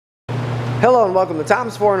Hello and welcome to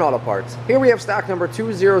Tom's Foreign Auto Parts. Here we have stock number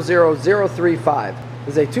 200035.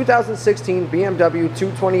 This is a 2016 BMW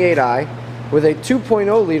 228i with a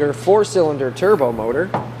 2.0 liter 4-cylinder turbo motor.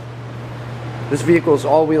 This vehicle is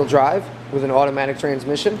all-wheel drive with an automatic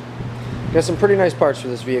transmission. Got some pretty nice parts for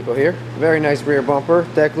this vehicle here. Very nice rear bumper,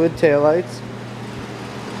 deck lid, taillights.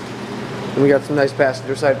 And we got some nice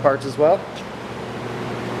passenger side parts as well.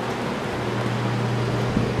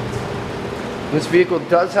 This vehicle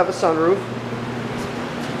does have a sunroof.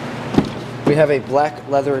 We have a black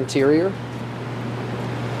leather interior.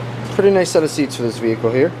 Pretty nice set of seats for this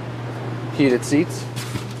vehicle here. Heated seats.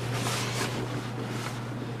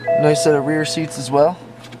 Nice set of rear seats as well.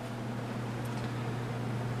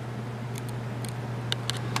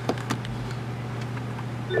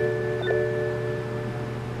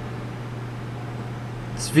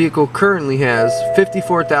 This vehicle currently has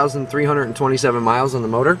 54,327 miles on the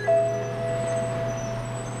motor.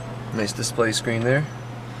 Nice display screen there.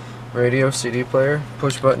 Radio, CD player,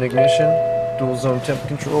 push button ignition, dual zone temp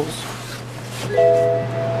controls.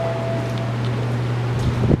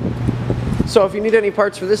 So if you need any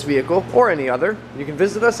parts for this vehicle or any other, you can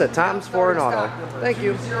visit us at Tom's Foreign Auto. Thank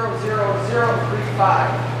you.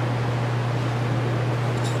 20035.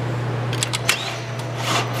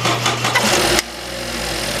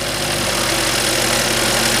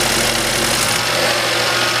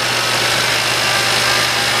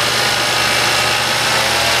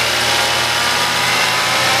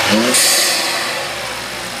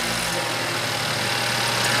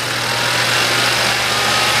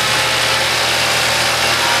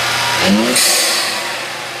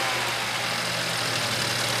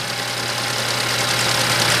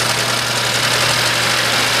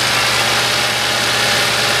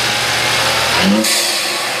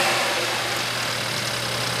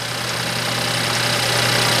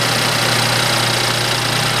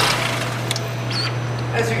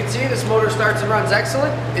 As you can see, this motor starts and runs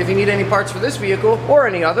excellent. If you need any parts for this vehicle or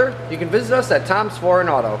any other, you can visit us at Tom's Foreign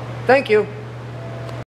Auto. Thank you.